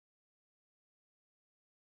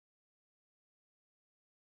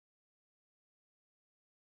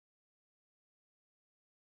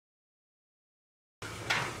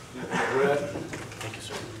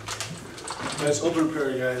Let's open a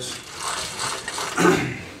prayer, guys.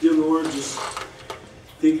 Dear Lord, just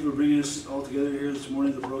thank you for bringing us all together here this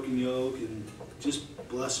morning, the Broken Yolk, and just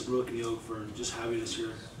bless the Broken Yolk for just having us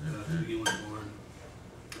here to begin with, Lord.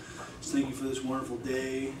 Just thank you for this wonderful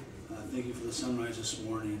day. Thank you for the sunrise this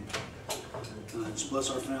morning. Just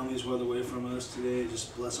bless our families while they're away from us today.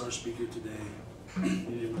 Just bless our speaker today. In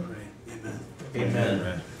your name we pray. Amen.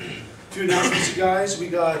 Amen. Two announcements, guys. We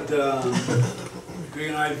got Greg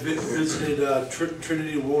and I visited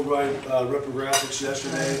Trinity Worldwide Reprographics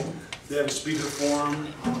yesterday. They have a speaker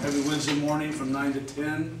forum every Wednesday morning from 9 to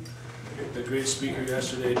 10. A great speaker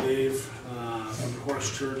yesterday, Dave, from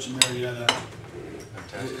Horse Church in Marietta.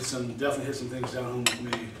 Definitely hit some things down home with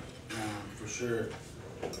me, for sure.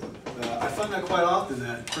 I find that quite often,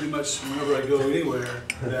 that pretty much whenever I go anywhere,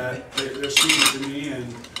 that they're speaking to me,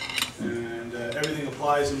 and everything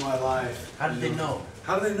applies in my life. How did they know?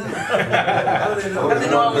 How do they know? How do they know? How did they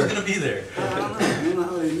know I was going to be there? I don't know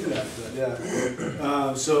how they knew that, but yeah.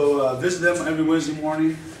 So visit them every Wednesday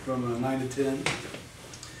morning from 9 to 10.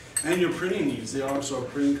 And your printing needs. They are also a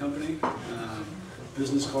printing company.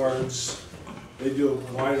 Business cards. They do a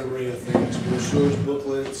wide array of things. Brochures,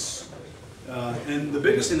 booklets. And the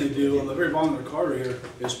biggest thing they do on the very bottom of the card right here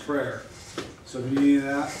is prayer. So if you need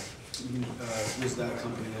any of that, visit that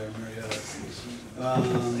company there in Marietta. A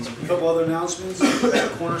couple other announcements.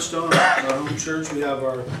 At Cornerstone, our home church, we have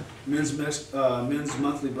our men's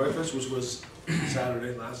monthly breakfast, which was last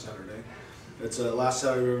Saturday. It's last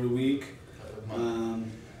Saturday of every week.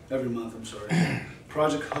 Every month, I'm sorry.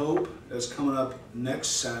 Project Hope is coming up next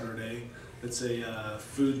Saturday. It's a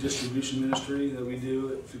food distribution ministry that we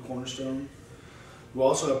do through Cornerstone. We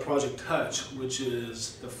also have Project Touch, which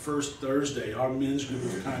is the first Thursday. Our men's group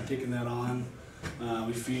is kind of taking that on.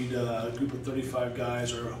 We feed a group of 35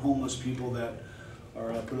 guys, or homeless people that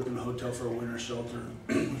are put up in a hotel for a winter shelter.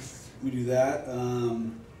 We do that.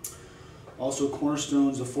 Also,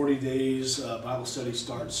 Cornerstone's the 40 days Bible study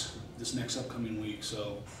starts this next upcoming week.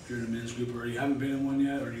 So if you're in a men's group or you haven't been in one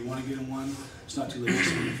yet, or you want to get in one, it's not too late to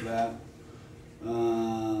sign up for that.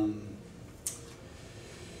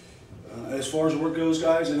 As far as work goes,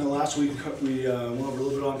 guys, I know last week we went over a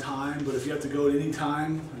little bit on time, but if you have to go at any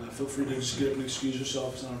time, feel free to just get up and excuse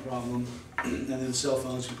yourself. It's not a problem. And then cell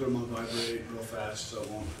phones, you put them on vibrate real fast, so it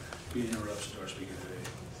won't be an interruption to our speaker today.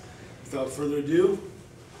 Without further ado,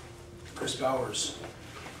 Kris Bowers.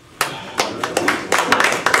 How's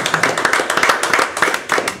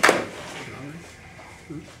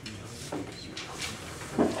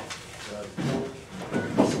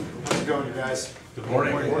it going, you guys? Good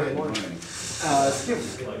morning. Good morning. Let's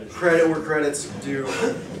give credit where credit's due.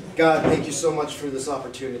 God, thank you so much for this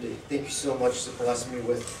opportunity. Thank you so much to bless me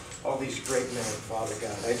with all these great men, Father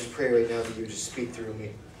God. I just pray right now that you just speak through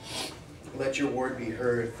me. Let your word be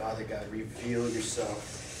heard, Father God. Reveal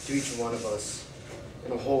yourself to each one of us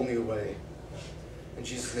in a whole new way. In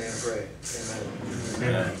Jesus' name I pray.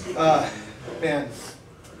 Amen. Man,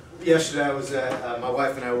 yesterday I was at, my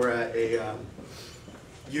wife and I were at a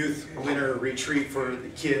youth winter retreat for the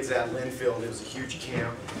kids at Linfield. It was a huge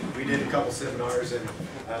camp. We did a couple seminars, and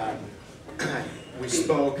I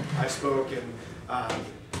spoke in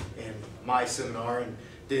my seminar, and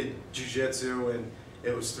did jiu-jitsu, and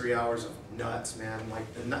it was 3 hours of nuts, man.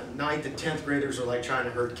 Like the 9th and 10th graders are like trying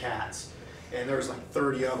to herd cats, and there was like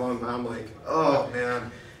 30 of them. I'm like, oh man.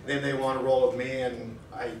 Then they want to roll with me, and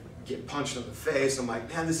I get punched in the face. I'm like,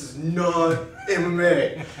 man, this is not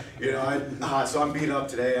MMA. You know, so I'm beat up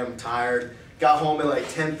today. I'm tired. Got home at like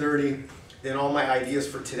 10:30. Then all my ideas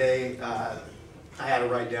for today, I had to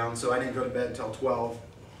write down. So I didn't go to bed until 12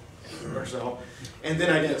 or so. And then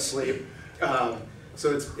I didn't sleep.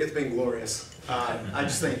 So it's been glorious. I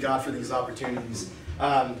just thank God for these opportunities.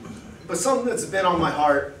 But something that's been on my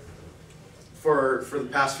heart for the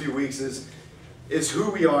past few weeks is who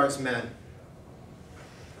we are as men.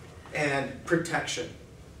 And protection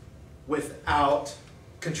without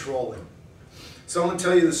controlling. So I'm going to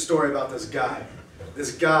tell you the story about this guy.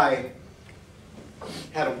 This guy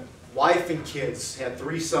had a wife and kids, had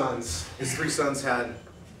 3 sons. His 3 sons had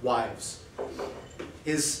wives.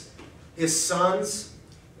 His sons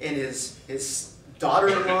and his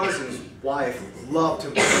daughter-in-laws and his wife loved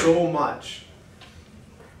him so much.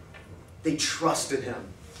 They trusted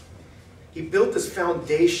him. He built this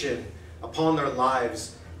foundation upon their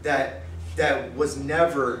lives that was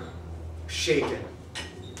never shaken.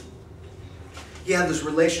 He had this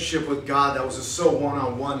relationship with God that was just so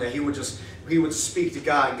one-on-one that he would speak to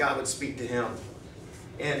God and God would speak to him.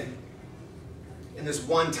 And this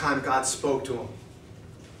one time God spoke to him.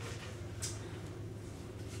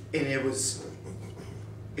 And it was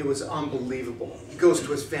It was unbelievable. He goes to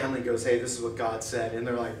his family and goes, hey, this is what God said. And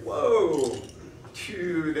they're like, whoa,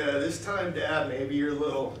 dude, this time, Dad, maybe you're a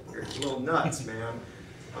little nuts, man.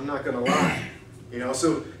 I'm not going to lie. You know,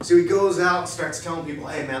 so he goes out and starts telling people,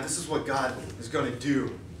 hey, man, this is what God is going to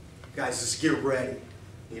do. Guys, just get ready,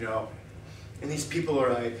 you know. And these people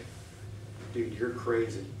are like, dude, you're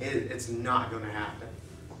crazy. It's not going to happen.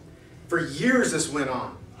 For years this went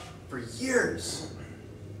on. For years.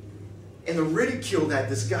 And the ridicule that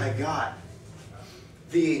this guy got,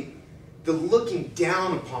 the looking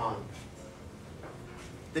down upon,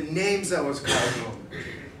 the names that was called to him.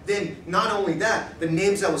 Then, not only that, the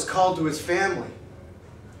names that was called to his family.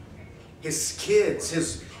 His kids,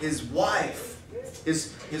 his wife,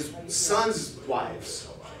 his son's wives,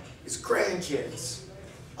 his grandkids,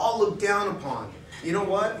 all looked down upon. You know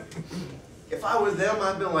what? If I was them,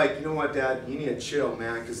 I'd been like, you know what, Dad, you need to chill,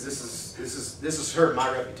 man, because this is hurting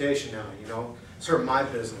my reputation now, you know? It's hurting my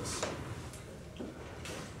business.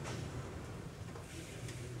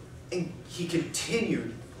 And he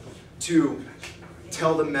continued to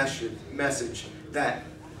tell the message that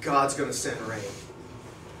God's going to send rain.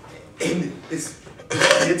 And his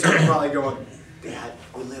kids are probably going, Dad,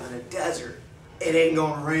 we live in a desert. It ain't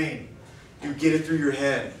going to rain. You get it through your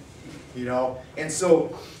head, you know? And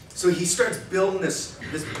so he starts building this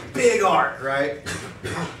big ark, right?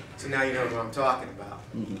 So now you know what I'm talking about.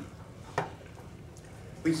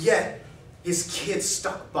 But yet, his kids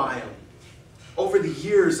stuck by him. Over the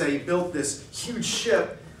years that he built this huge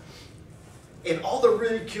ship, and all the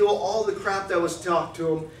ridicule, all the crap that was talked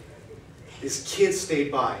to him, his kids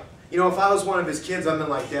stayed by. You know, if I was one of his kids, I'd been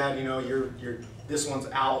like, Dad, you know, you're this one's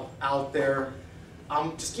out there.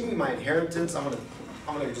 Just give me my inheritance. I'm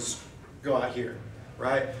gonna just go out here,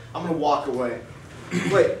 right? I'm gonna walk away.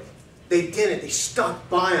 But they didn't. They stuck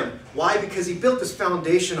by him. Why? Because he built this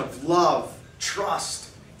foundation of love,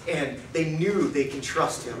 trust, and they knew they can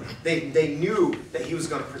trust him. They knew that he was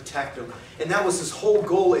going to protect them. And that was his whole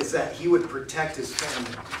goal, is that he would protect his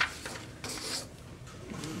family.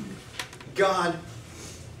 God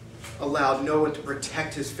allowed Noah to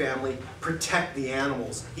protect his family, protect the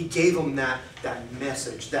animals. He gave him that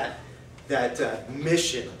message, that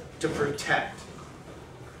mission to protect.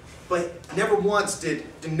 But never once did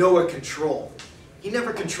Noah control. He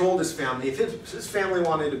never controlled his family. If his family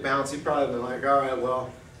wanted to bounce, he'd probably been like, all right,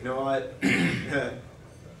 well, you know what?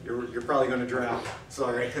 you're probably going to drown.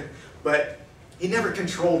 Sorry. But he never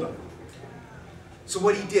controlled them. So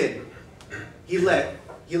what he did, he let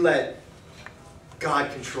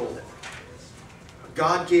God control it.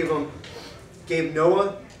 God gave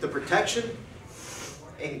Noah the protection,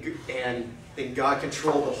 and then God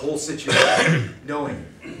controlled the whole situation, knowing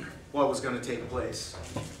what was going to take place.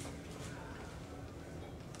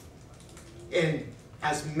 And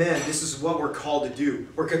as men, this is what we're called to do.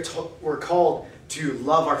 We're called to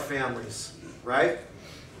love our families, right?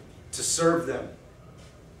 To serve them,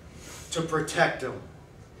 to protect them.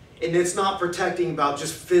 And it's not protecting about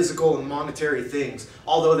just physical and monetary things,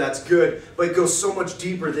 although that's good, but it goes so much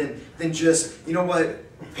deeper than just, you know what,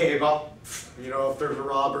 babe, if there's a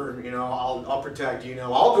robber, I'll protect you,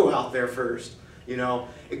 I'll go out there first,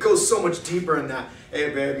 It goes so much deeper in that.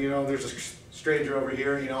 Hey, babe, there's a stranger over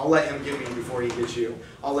here, I'll let him get me before he gets you.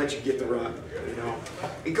 I'll let you get the rug,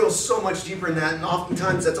 It goes so much deeper in that, and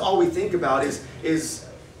oftentimes that's all we think about is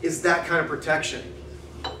that kind of protection.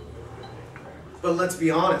 But let's be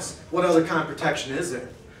honest, what other kind of protection is there?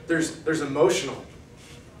 There's emotional.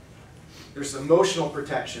 There's emotional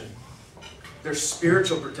protection. There's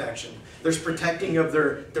spiritual protection. There's protecting of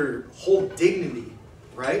their whole dignity,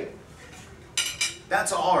 right?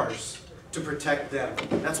 That's ours, to protect them.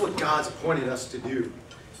 That's what God's appointed us to do.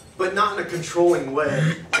 But not in a controlling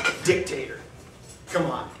way, like a dictator. Come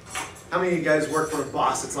on. How many of you guys work for a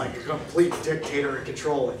boss that's like a complete dictator and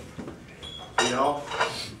controlling?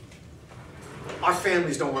 Our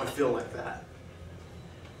families don't want to feel like that.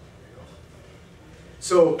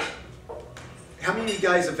 So, how many of you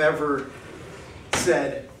guys have ever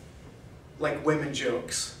said, like, women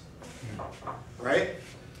jokes? Right?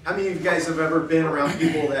 How many of you guys have ever been around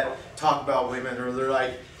people that talk about women, or they're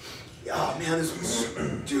like, oh man, this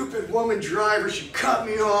stupid woman driver, she cut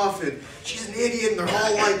me off, and she's an idiot, and they're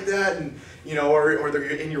all like that, and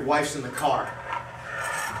and your wife's in the car.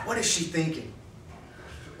 What is she thinking?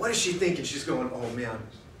 What is she thinking? She's going, oh man,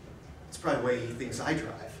 that's probably the way he thinks I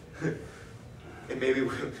drive. And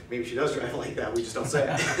maybe she does drive like that, we just don't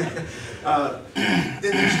say it. Then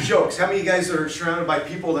there's jokes. How many of you guys are surrounded by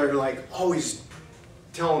people that are like always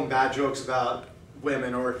telling bad jokes about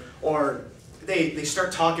women, or they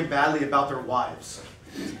start talking badly about their wives?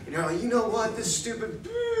 You know what, this stupid,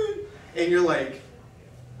 and you're like,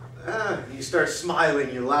 you start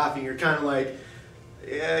smiling, you're laughing, you're kind of like,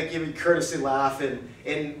 yeah, give me a courtesy laugh.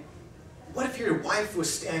 And what if your wife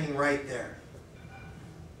was standing right there?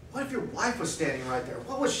 What if your wife was standing right there?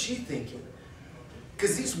 What was she thinking?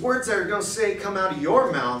 Because these words that are going to come out of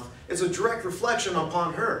your mouth is a direct reflection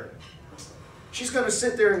upon her. She's going to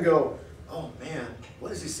sit there and go, oh man, what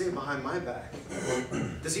does he say behind my back?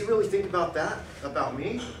 Does he really think about that, about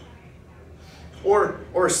me?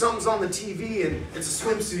 Or something's on the TV and it's a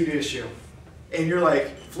swimsuit issue. And you're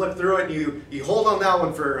like, flip through it and you hold on that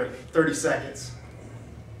one for 30 seconds.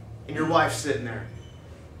 And your wife's sitting there.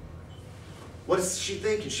 What is she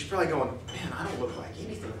thinking? She's probably going, man, I don't look like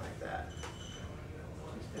anything like that.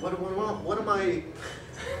 What am I,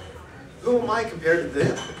 who am I compared to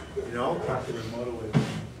them? You know?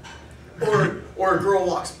 Or a girl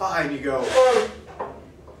walks by and you go,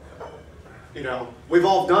 you know, we've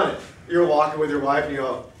all done it. You're walking with your wife and you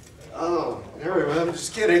go, oh, there we go, I'm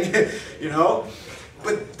just kidding, you know?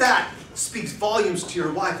 But that speaks volumes to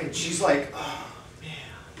your wife and she's like, oh man,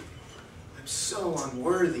 I'm so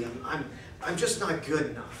unworthy. I'm just not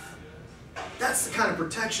good enough. That's the kind of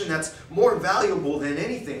protection that's more valuable than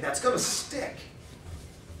anything. That's going to stick.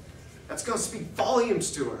 That's going to speak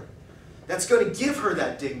volumes to her. That's going to give her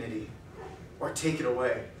that dignity or take it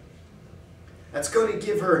away. That's going to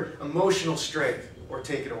give her emotional strength or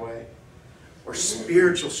take it away. Or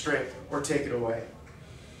spiritual strength or take it away.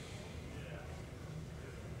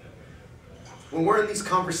 When we're in these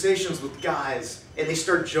conversations with guys and they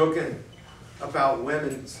start joking about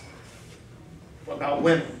women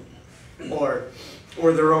or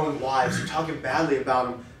their own wives, or talking badly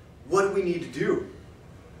about them, what do we need to do?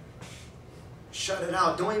 Shut it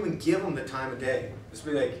out. Don't even give them the time of day. Just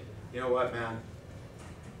be like, you know what, man?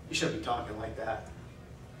 You shouldn't be talking like that.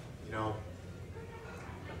 You know?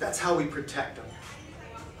 That's how we protect them.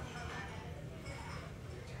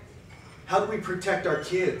 How do we protect our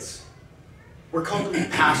kids? We're called to be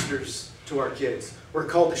pastors to our kids. We're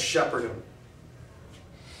called to shepherd them.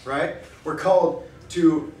 Right? We're called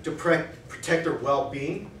to protect their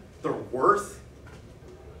well-being, their worth,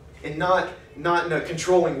 and not in a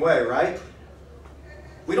controlling way, right?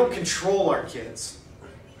 We don't control our kids.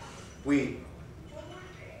 We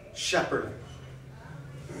shepherd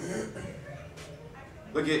them.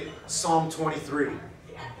 Look at Psalm 23,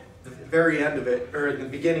 the very end of it, or the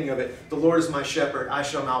beginning of it. The Lord is my shepherd, I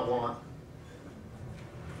shall not want.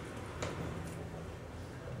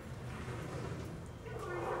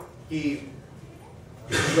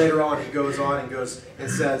 Later on, he goes on and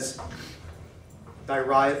says, the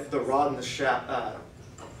rod and the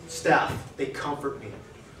staff, they comfort me.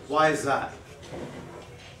 Why is that?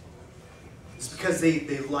 It's because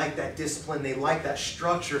they like that discipline, they like that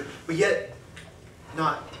structure, but yet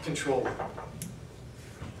not controlling.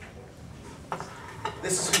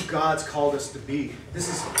 This is who God's called us to be. This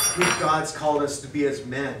is who God's called us to be as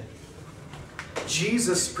men.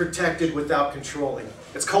 Jesus protected without controlling.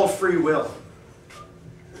 It's called free will.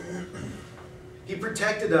 He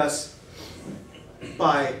protected us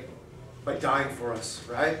by dying for us,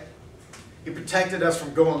 right? He protected us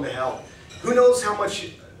from going to hell. Who knows how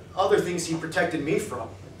much other things he protected me from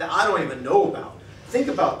that I don't even know about. Think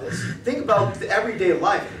about this. Think about the everyday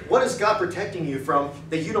life. What is God protecting you from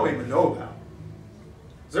that you don't even know about?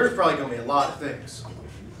 There's probably going to be a lot of things.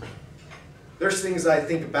 There's things I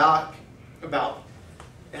think about,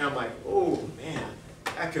 and I'm like, oh man,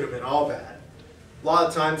 that could have been all bad. A lot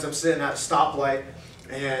of times I'm sitting at a stoplight,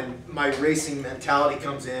 and my racing mentality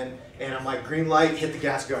comes in, and I'm like, green light, hit the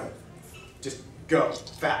gas, go. Just go,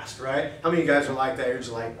 fast, right? How many of you guys are like that? You're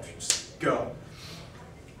just like, just go.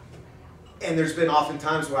 And there's been often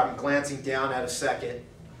times where I'm glancing down at a second,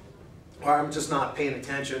 or I'm just not paying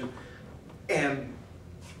attention, and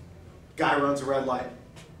guy runs a red light.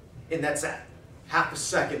 And that's that half a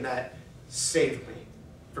second that saved me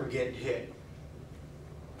from getting hit.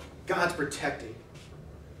 God's protecting,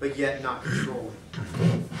 but yet not controlling.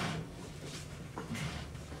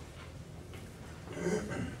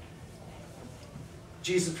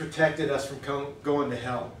 Jesus protected us from going to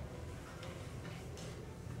hell.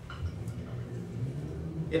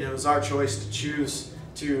 And it was our choice to choose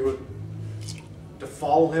to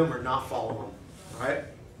follow him or not follow him, right?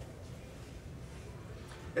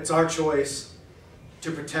 It's our choice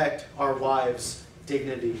to protect our wives'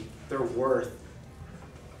 dignity, their worth,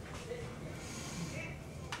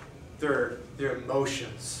 their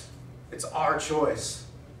emotions. It's our choice.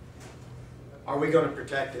 Are we going to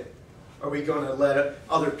protect it? Are we going to let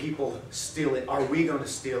other people steal it? Are we going to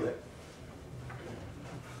steal it?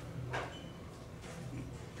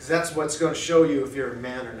 Because that's what's going to show you if you're a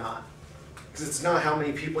man or not. Because it's not how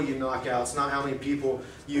many people you knock out. It's not how many people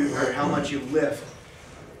or how much you lift.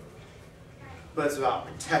 But it's about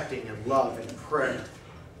protecting and love and prayer.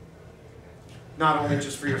 Not only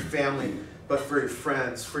just for your family, but for your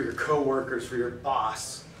friends, for your coworkers, for your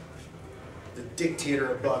boss. The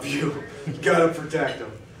dictator above you. You got to protect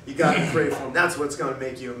him. You got to pray for him. That's what's going to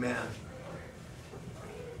make you a man.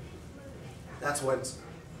 That's what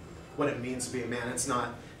it means to be a man. It's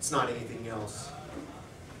not anything else.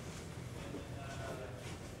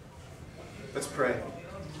 Let's pray.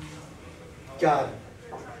 God,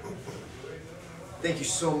 thank you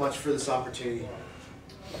so much for this opportunity.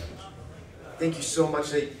 Thank you so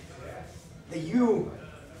much that you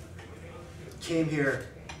came here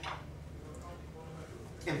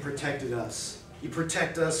and protected us. You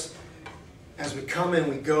protect us as we come and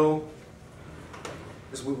we go,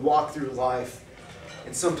 as we walk through life.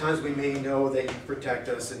 And sometimes we may know that you protect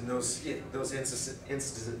us in those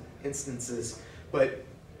instances. But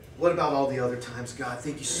what about all the other times, God?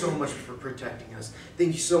 Thank you so much for protecting us.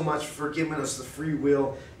 Thank you so much for giving us the free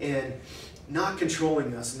will and not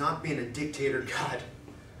controlling us, not being a dictator, God,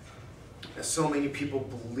 as so many people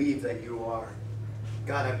believe that you are.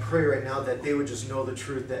 God, I pray right now that they would just know the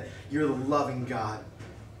truth, that you're the loving God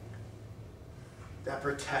that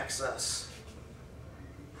protects us.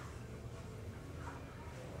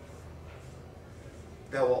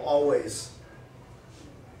 That will always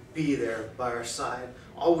be there by our side,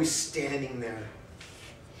 always standing there.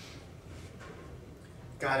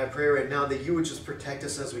 God, I pray right now that you would just protect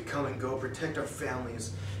us as we come and go, protect our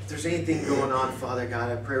families. If there's anything going on, Father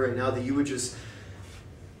God, I pray right now that you would just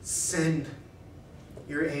send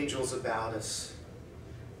your angels about us.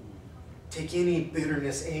 Take any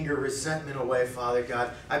bitterness, anger, resentment away, Father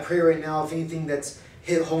God. I pray right now, if anything that's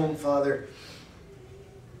hit home, Father,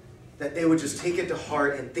 that they would just take it to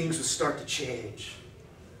heart and things would start to change.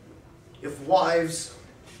 If wives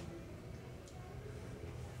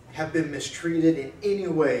have been mistreated in any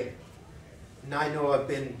way, and I know I've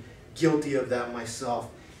been guilty of that myself,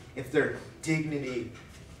 if their dignity,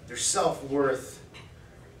 their self-worth,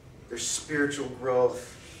 their spiritual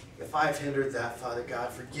growth, if I've hindered that, Father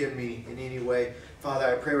God, forgive me in any way. Father,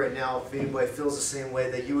 I pray right now, if anybody feels the same way,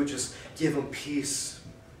 that you would just give them peace,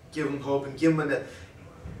 give them hope, and give them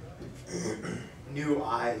new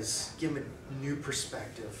eyes, give them a new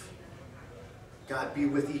perspective. God, be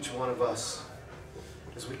with each one of us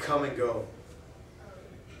as we come and go.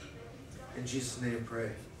 In Jesus' name I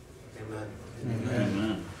pray. Amen.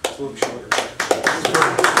 Amen. It's a little shorter.